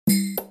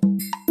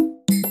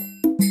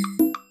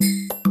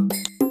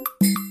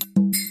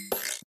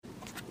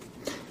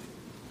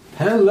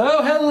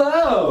Hello,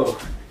 hello.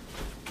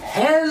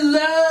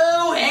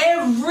 Hello,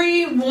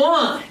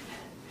 everyone.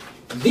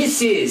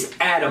 This is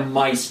Adam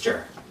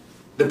Meister,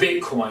 the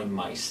Bitcoin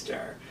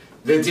Meister,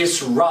 the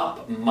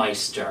Disrupt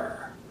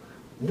Meister.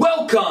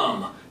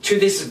 Welcome to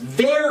this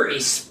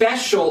very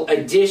special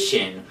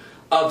edition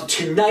of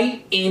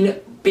Tonight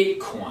in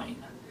Bitcoin.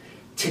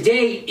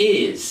 Today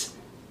is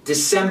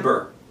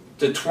December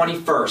the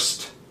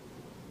 21st,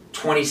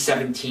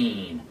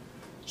 2017.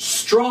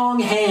 Strong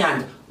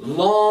hand,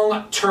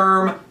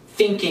 long-term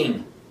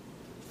thinking.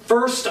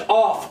 First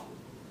off,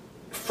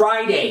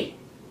 Friday,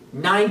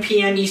 9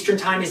 p.m. Eastern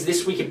Time is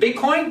This Week at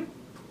Bitcoin.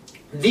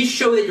 This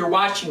show that you're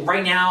watching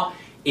right now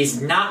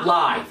is not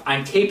live.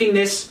 I'm taping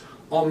this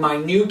on my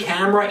new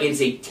camera.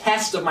 It's a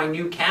test of my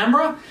new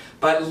camera.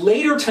 But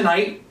later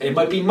tonight, it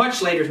might be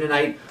much later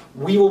tonight,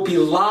 we will be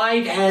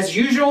live as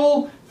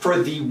usual for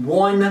the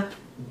One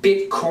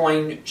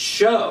Bitcoin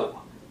show.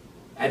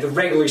 At the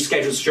regularly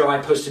scheduled show, I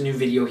post a new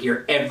video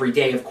here every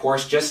day, of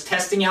course, just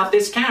testing out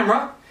this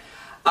camera.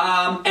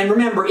 And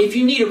remember, if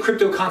you need a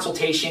crypto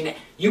consultation,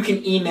 you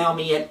can email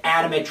me at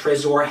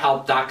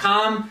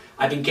adam@tresorhelp.com.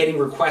 I've been getting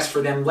requests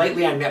for them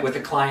lately. I met with a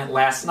client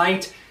last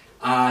night,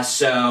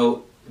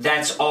 so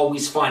that's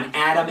always fun.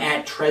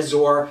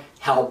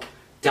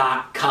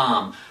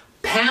 adam@tresorhelp.com.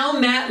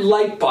 Pound that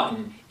like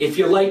button if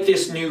you like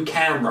this new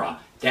camera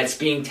that's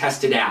being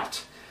tested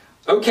out.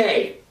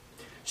 Okay,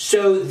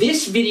 so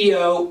this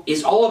video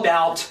is all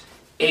about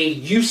a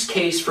use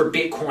case for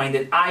Bitcoin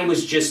that I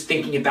was just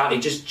thinking about.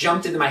 It just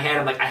jumped into my head.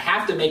 I'm like, I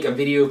have to make a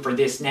video for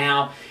this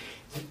now.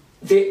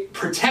 The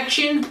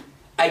protection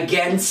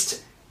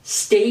against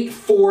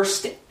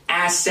state-forced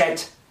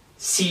asset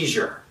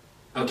seizure,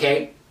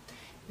 okay?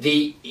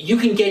 You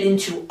can get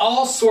into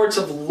all sorts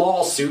of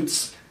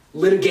lawsuits,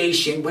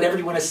 litigation, whatever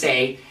you want to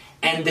say,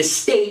 and the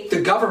state,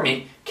 the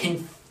government,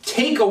 can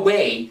take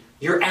away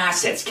your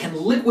assets, can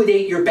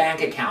liquidate your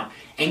bank account,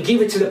 and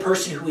give it to the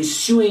person who is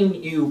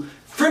suing you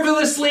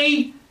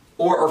frivolously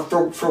or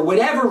for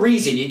whatever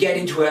reason. You get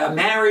into a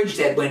marriage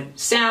that went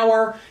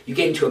sour, you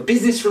get into a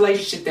business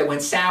relationship that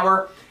went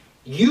sour,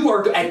 you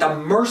are at the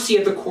mercy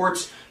of the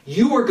courts.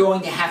 You are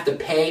going to have to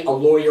pay a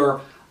lawyer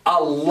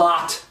a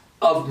lot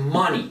of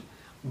money.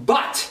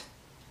 But,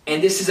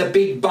 and this is a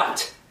big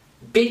but,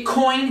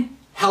 Bitcoin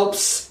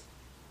helps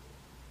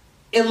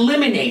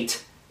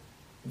eliminate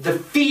the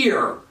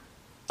fear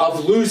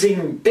of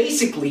losing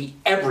basically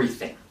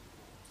everything.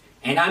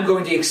 And I'm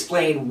going to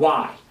explain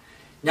why.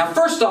 Now,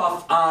 first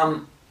off,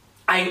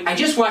 I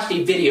just watched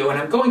a video, and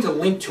I'm going to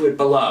link to it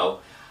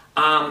below.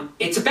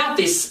 It's about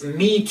this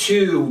Me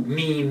Too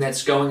meme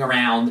that's going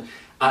around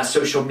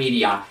social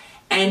media.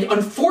 And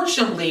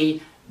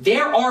unfortunately,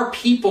 there are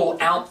people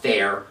out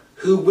there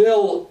who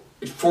will,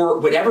 for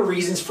whatever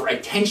reasons, for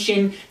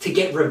attention, to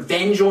get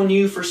revenge on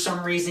you for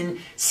some reason,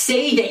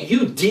 say that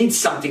you did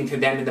something to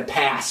them in the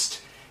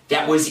past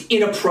that was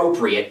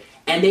inappropriate,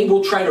 and they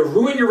will try to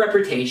ruin your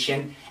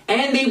reputation,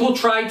 and they will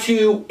try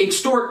to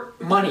extort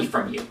money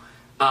from you,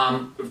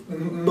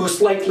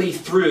 most likely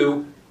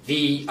through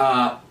the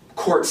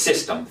court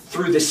system,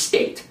 through the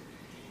state.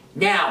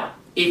 Now,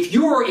 if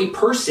you're a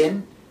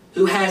person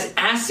who has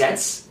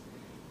assets,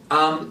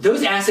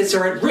 those assets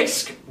are at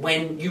risk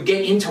when you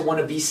get into one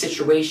of these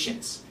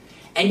situations.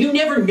 And you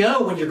never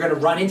know when you're going to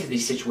run into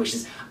these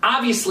situations.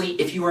 Obviously,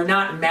 if you are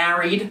not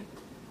married,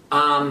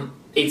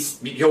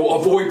 you'll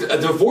avoid a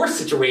divorce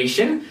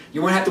situation.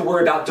 You won't have to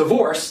worry about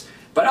divorce.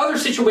 But other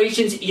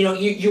situations,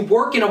 you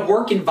work in a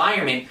work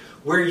environment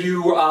where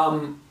you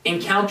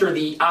encounter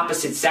the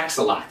opposite sex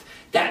a lot.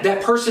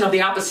 That person of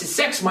the opposite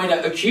sex might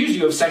accuse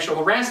you of sexual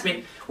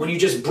harassment when you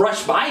just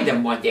brush by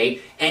them one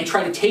day and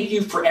try to take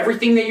you for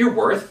everything that you're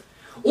worth.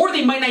 Or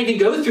they might not even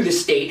go through the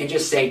state and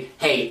just say,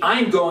 hey,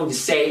 I'm going to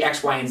say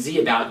X, Y, and Z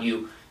about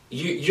you.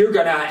 You're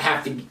going to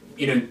have to,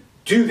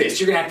 do this.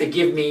 You're going to have to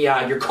give me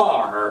your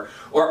car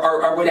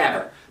or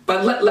whatever.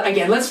 But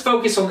again, let's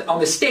focus on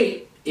the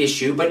state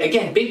issue. But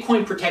again,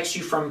 Bitcoin protects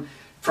you from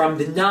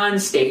the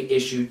non-state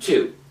issue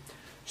too.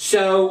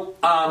 So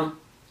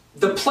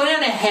the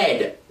plan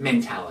ahead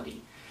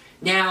mentality.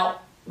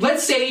 Now,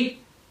 let's say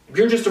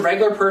you're just a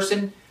regular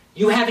person.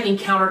 You haven't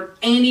encountered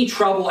any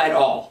trouble at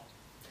all.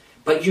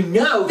 But you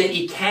know that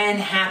it can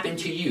happen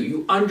to you.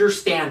 You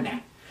understand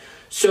that.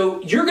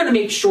 So you're going to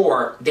make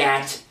sure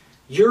that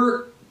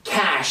your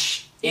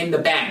cash in the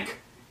bank,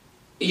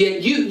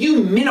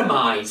 you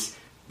minimize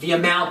the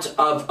amount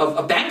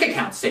of bank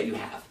accounts that you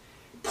have.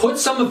 Put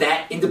some of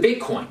that into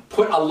Bitcoin.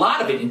 Put a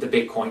lot of it into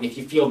Bitcoin if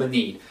you feel the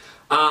need.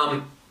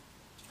 Now,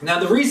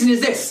 the reason is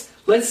this.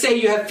 Let's say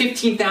you have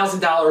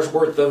 $15,000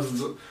 worth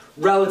of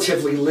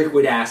relatively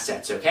liquid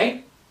assets,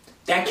 okay?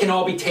 That can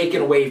all be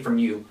taken away from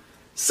you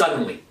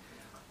suddenly.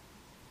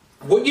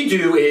 What you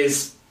do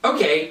is,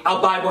 okay,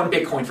 I'll buy one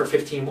Bitcoin for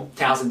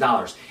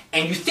 $15,000.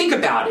 And you think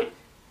about it,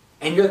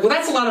 and you're like, well,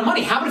 that's a lot of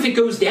money. How about if it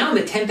goes down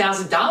to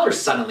 $10,000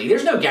 suddenly?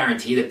 There's no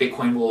guarantee that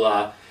Bitcoin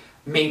will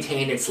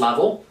maintain its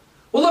level.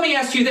 Well, let me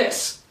ask you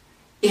this.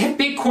 If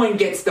Bitcoin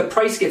the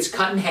price gets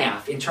cut in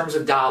half in terms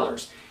of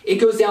dollars, it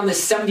goes down to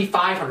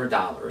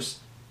 $7,500,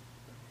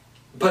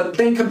 But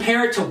then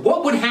compare it to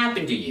what would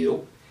happen to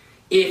you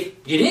if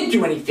you didn't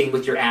do anything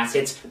with your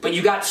assets, but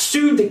you got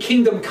sued the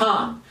kingdom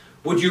come.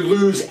 Would you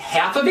lose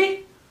half of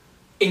it,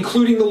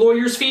 including the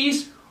lawyer's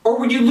fees, or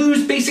would you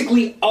lose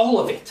basically all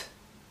of it?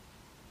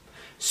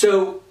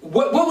 So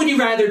what would you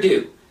rather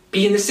do?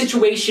 Be in the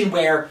situation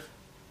where,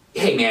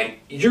 hey man,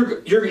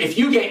 if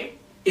you get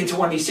into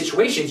one of these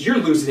situations, you're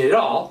losing it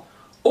all,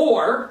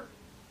 or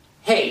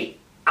hey,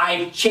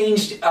 I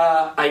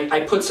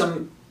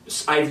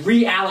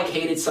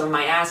reallocated some of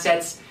my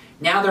assets.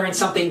 Now they're in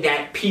something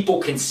that people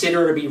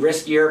consider to be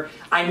riskier.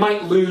 I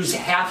might lose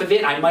half of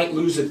it. I might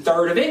lose a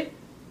third of it.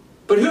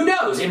 But who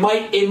knows? It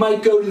might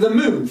go to the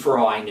moon for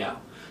all I know.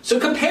 So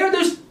compare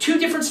those two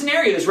different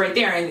scenarios right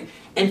there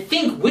and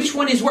think which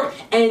one is worth.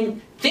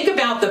 And think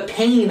about the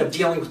pain of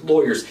dealing with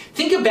lawyers.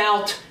 Think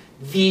about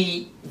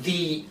the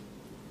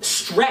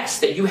stress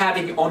that you have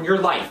on your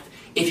life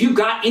if you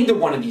got into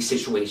one of these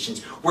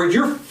situations where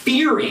you're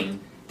fearing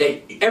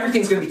that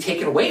everything's going to be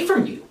taken away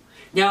from you.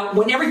 Now,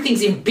 when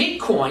everything's in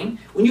Bitcoin,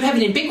 when you have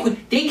it in Bitcoin,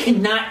 they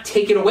cannot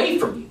take it away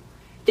from you.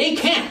 They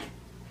can't.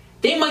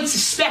 They might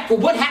suspect,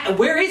 well,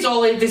 where is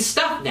all of this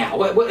stuff now?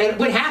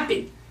 What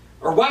happened?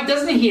 Or why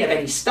doesn't he have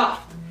any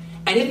stuff?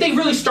 And if they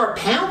really start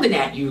pounding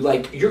at you,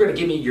 like, you're going to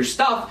give me your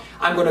stuff,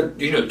 I'm going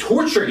to,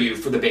 torture you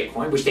for the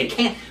Bitcoin, which they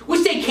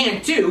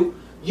can't do,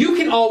 you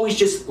can always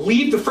just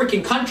leave the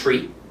freaking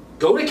country,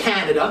 go to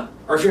Canada,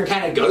 or if you're in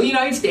Canada, go to the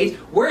United States,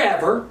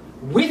 wherever,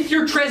 with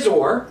your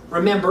Trezor.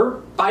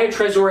 Remember, buy a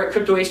Trezor at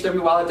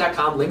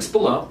cryptohwwallet.com, links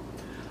below.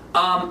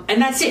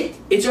 And that's it.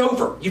 It's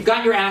over. You've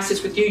got your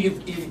assets with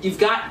you. You've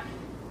got,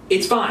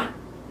 it's fine.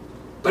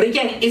 But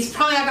again, it's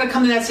probably not going to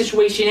come to that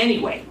situation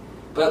anyway.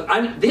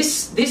 But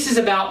this is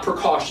about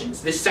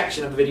precautions. This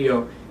section of the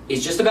video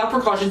is just about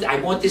precautions. I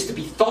want this to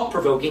be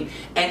thought-provoking.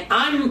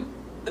 And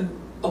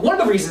one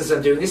of the reasons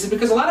I'm doing this is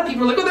because a lot of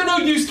people are like, oh, there are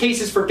no use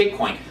cases for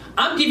Bitcoin.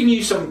 I'm giving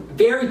you some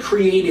very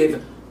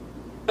creative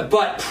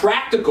but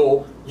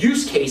practical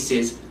use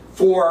cases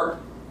for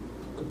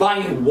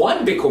buying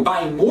one Bitcoin,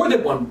 buying more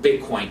than one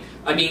Bitcoin.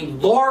 I mean,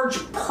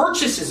 large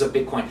purchases of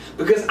Bitcoin.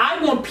 Because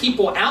I want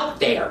people out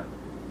there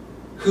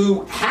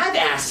who have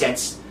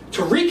assets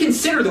to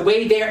reconsider the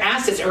way their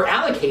assets are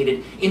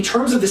allocated in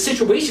terms of the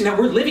situation that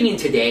we're living in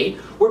today,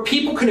 where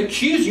people can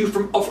accuse you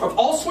of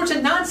all sorts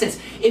of nonsense.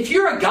 If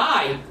you're a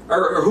guy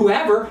or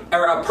whoever,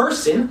 or a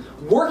person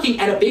working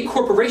at a big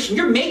corporation,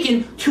 you're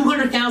making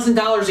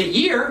 $200,000 a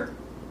year,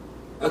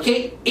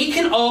 okay? It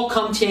can all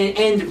come to an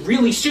end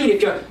really soon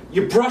if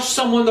you brush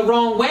someone the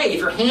wrong way, if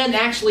your hand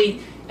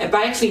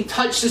by accident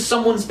touches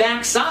someone's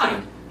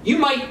backside. You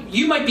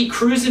might be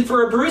cruising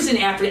for a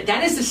bruising after that.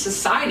 That is the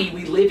society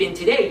we live in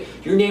today.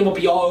 Your name will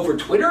be all over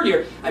Twitter.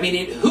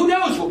 Who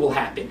knows what will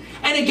happen?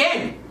 And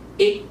again,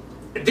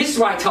 this is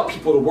why I tell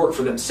people to work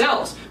for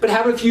themselves. But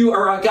how if you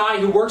are a guy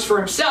who works for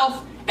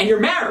himself and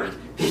you're married?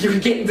 You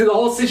get into the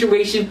whole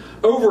situation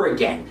over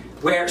again.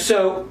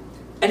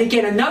 And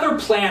again, another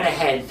plan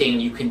ahead thing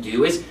you can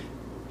do is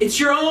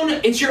it's your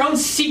own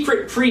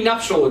secret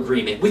prenuptial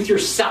agreement with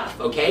yourself.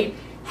 Okay,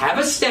 have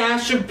a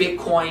stash of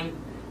Bitcoin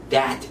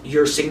that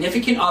your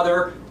significant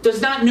other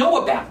does not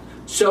know about.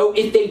 So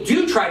if they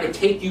do try to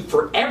take you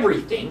for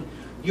everything,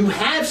 you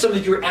have some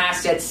of your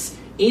assets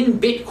in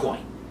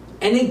Bitcoin.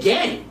 And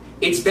again,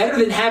 it's better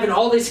than having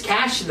all this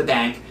cash in the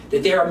bank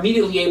that they're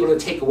immediately able to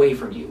take away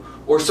from you.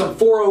 Or some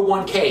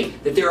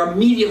 401k that they're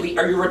immediately,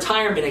 or your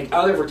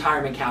other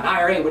retirement account,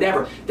 IRA,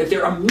 whatever, that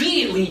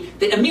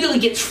immediately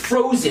gets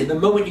frozen the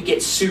moment you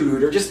get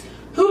sued, or just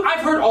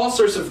I've heard all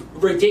sorts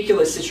of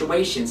ridiculous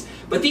situations,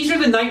 but these are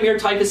the nightmare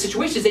type of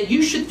situations that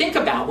you should think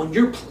about when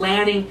you're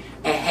planning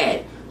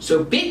ahead.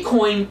 So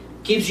Bitcoin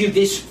gives you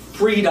this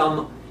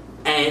freedom,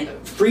 and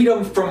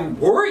freedom from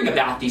worrying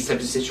about these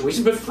types of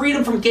situations, but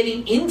freedom from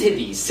getting into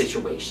these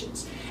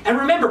situations. And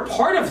remember,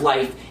 part of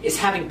life is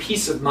having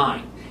peace of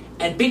mind,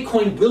 and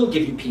Bitcoin will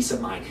give you peace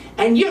of mind.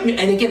 And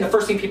again, the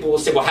first thing people will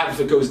say, well, how if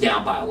it goes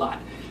down by a lot?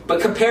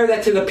 But compare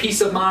that to the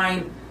peace of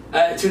mind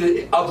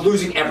of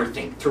losing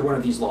everything through one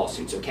of these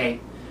lawsuits, okay?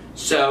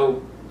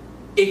 So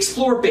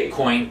explore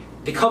Bitcoin,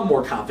 become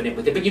more confident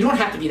with it, but you don't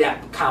have to be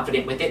that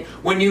confident with it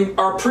when you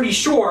are pretty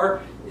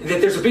sure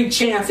that there's a big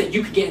chance that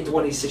you could get into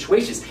one of these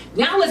situations.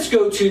 Now let's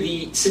go to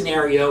the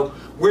scenario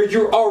where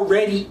you're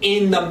already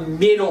in the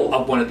middle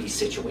of one of these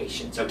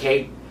situations,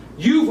 okay?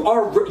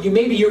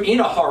 Maybe you're in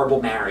a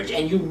horrible marriage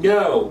and you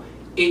know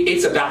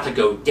it's about to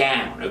go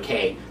down,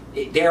 okay?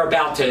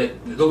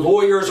 The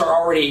lawyers are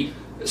already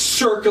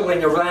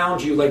circling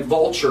around you like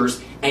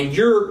vultures, and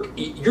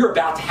you're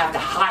about to have to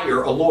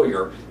hire a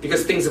lawyer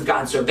because things have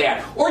gotten so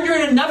bad. Or you're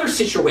in another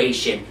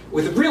situation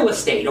with real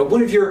estate, or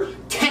one of your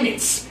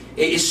tenants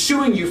is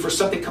suing you for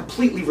something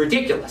completely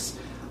ridiculous.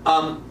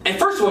 And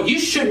first of all, you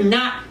should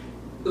not,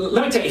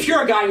 let me tell you, if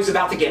you're a guy who's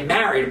about to get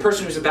married, a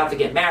person who's about to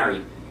get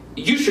married,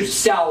 you should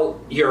sell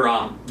your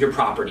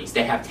properties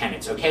that have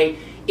tenants, okay?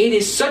 It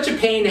is such a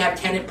pain to have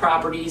tenant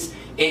properties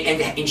and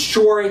to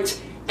insure it,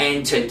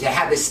 and to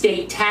have the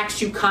state tax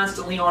you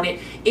constantly on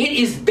it. It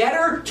is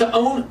better to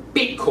own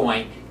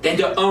Bitcoin than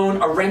to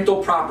own a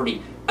rental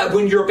property.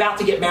 when you're about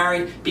to get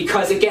married,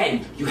 because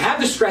again, you have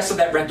the stress of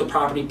that rental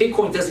property.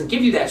 Bitcoin doesn't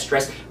give you that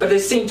stress, but at the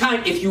same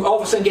time, if you all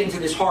of a sudden get into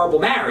this horrible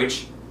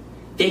marriage,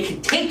 they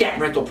can take that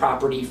rental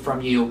property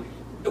from you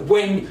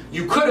when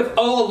you could have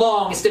all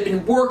along, instead of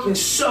been working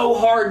so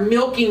hard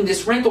milking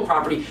this rental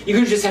property, you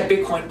could have just had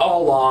Bitcoin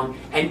all along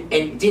and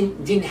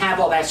didn't have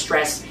all that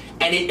stress.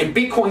 And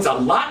Bitcoin's a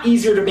lot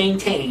easier to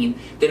maintain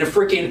than a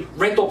freaking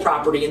rental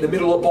property in the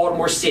middle of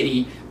Baltimore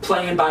City,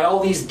 playing by all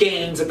these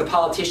games that the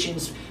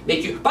politicians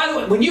make you. By the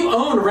way, when you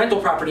own a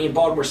rental property in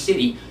Baltimore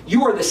City,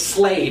 you are the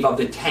slave of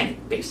the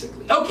tenant,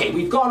 basically. Okay,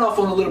 we've gone off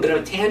on a little bit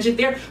of a tangent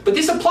there, but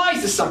this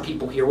applies to some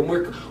people here when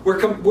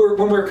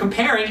we're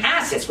comparing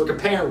assets. We're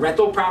comparing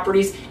rental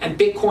properties and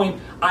Bitcoin.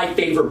 I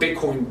favor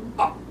Bitcoin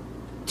up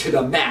to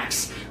the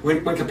max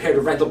when compared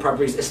to rental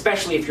properties,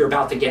 especially if you're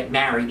about to get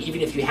married, even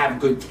if you have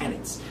good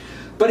tenants.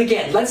 But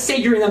again, let's say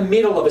you're in the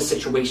middle of a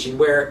situation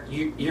where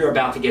you're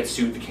about to get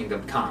sued, the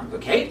Kingdom Come,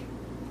 okay?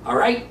 All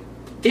right?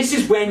 This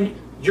is when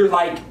you're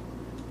like,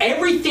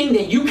 everything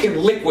that you can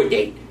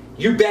liquidate,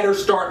 you better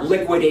start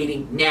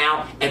liquidating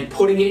now and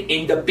putting it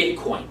into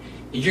Bitcoin.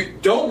 You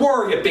don't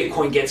worry if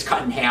Bitcoin gets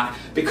cut in half,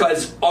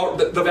 because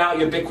the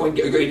value of Bitcoin,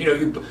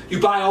 you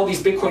buy all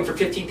these Bitcoin for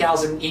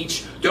 $15,000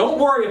 each. Don't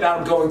worry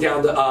about them going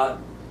down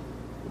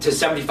to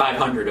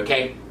 7,500,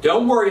 okay?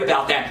 Don't worry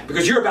about that,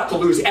 because you're about to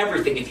lose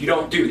everything if you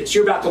don't do this.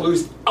 You're about to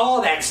lose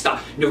all that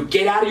stuff.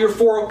 Get out of your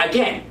 401.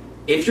 Again,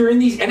 if you're in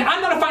these, and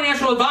I'm not a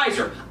financial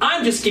advisor,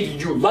 I'm just giving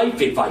you life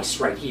advice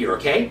right here,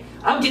 okay?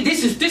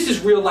 This is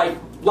real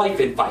life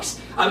advice.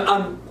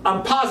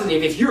 I'm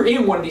positive if you're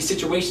in one of these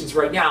situations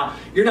right now,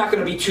 you're not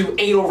going to be too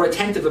anal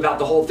retentive about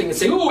the whole thing and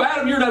say, "Oh,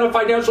 Adam, you're not a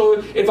financial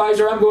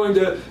advisor. I'm going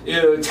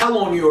to tell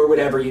on you or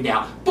whatever you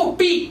now." But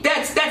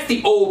that's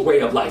the old way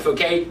of life,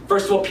 okay?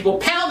 First of all, people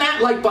pound that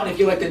like button if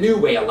you like the new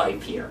way of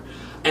life here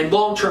and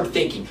long-term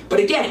thinking. But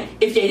again,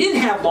 if they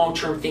didn't have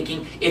long-term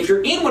thinking, if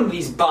you're in one of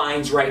these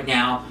binds right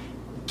now,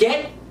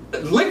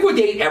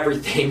 liquidate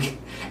everything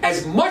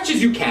as much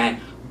as you can.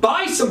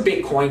 Buy some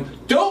Bitcoin,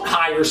 don't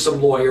hire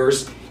some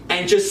lawyers,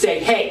 and just say,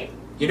 "Hey,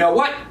 you know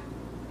what?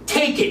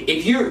 Take it.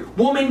 If you're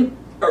woman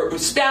or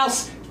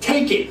spouse,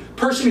 take it.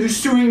 Person who's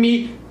suing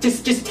me,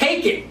 just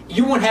take it.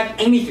 You won't have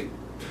anything.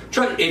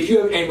 If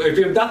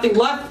you have nothing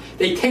left,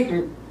 they take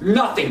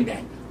nothing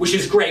then, which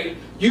is great.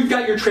 You've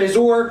got your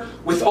Trezor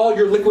with all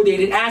your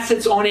liquidated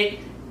assets on it.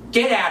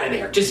 Get out of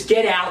there. Just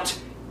get out.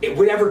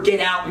 Whatever get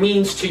out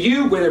means to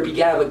you, whether it be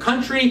get out of the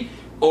country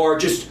or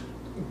just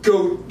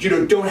go,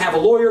 don't have a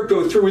lawyer,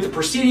 go through with the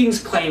proceedings,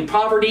 claim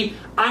poverty.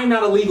 I'm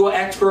not a legal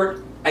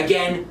expert.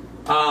 Again,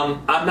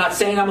 I'm not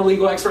saying I'm a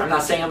legal expert. I'm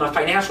not saying I'm a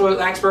financial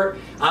expert.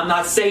 I'm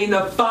not saying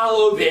to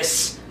follow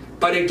this.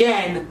 But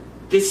again,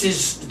 this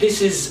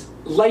is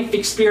life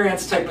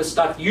experience type of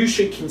stuff you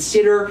should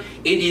consider.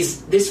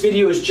 This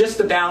video is just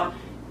about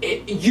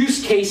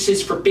use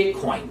cases for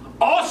Bitcoin.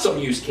 Awesome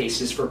use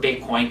cases for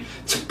Bitcoin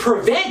to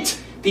prevent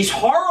these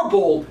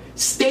horrible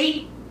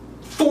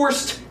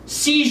state-forced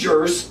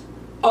seizures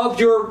of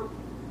your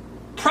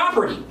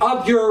property,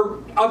 of your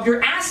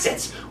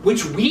assets,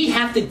 which we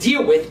have to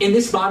deal with in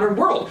this modern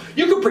world.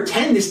 You can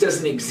pretend this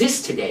doesn't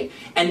exist today,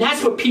 and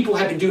that's what people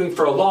have been doing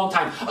for a long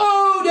time.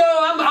 "Oh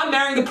no, I'm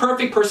marrying the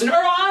perfect person," or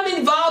 "I'm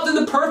involved in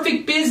the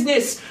perfect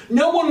business.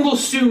 No one will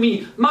sue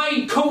me.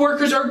 My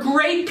coworkers are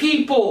great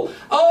people.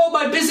 Oh,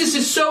 my business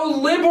is so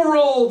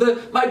liberal.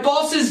 My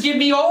bosses give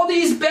me all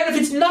these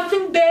benefits.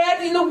 Nothing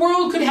bad in the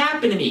world could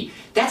happen to me."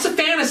 That's a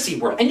fantasy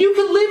world. And you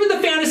can live in the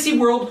fantasy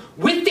world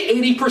with the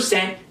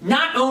 80%,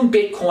 not own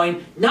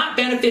Bitcoin, not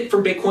benefit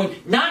from Bitcoin,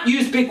 not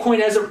use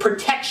Bitcoin as a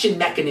protection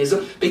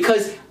mechanism,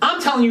 because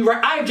I'm telling you,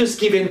 I've just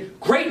given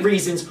great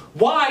reasons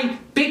why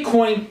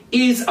Bitcoin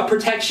is a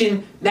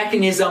protection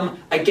mechanism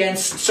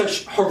against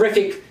such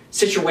horrific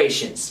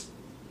situations.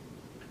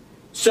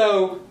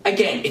 So,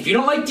 again, if you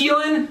don't like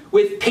dealing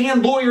with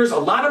paying lawyers a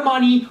lot of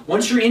money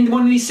once you're in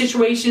one of these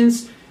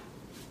situations,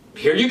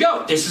 here you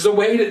go. This is a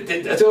way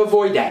to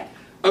avoid that.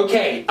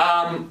 Okay,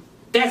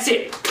 that's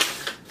it.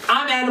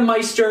 I'm Adam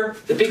Meister,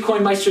 the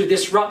Bitcoin Meister,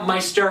 Disrupt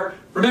Meister.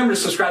 Remember to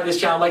subscribe to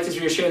this channel, like this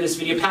video, share this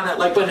video, pound that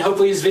like button.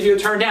 Hopefully this video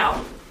turned out.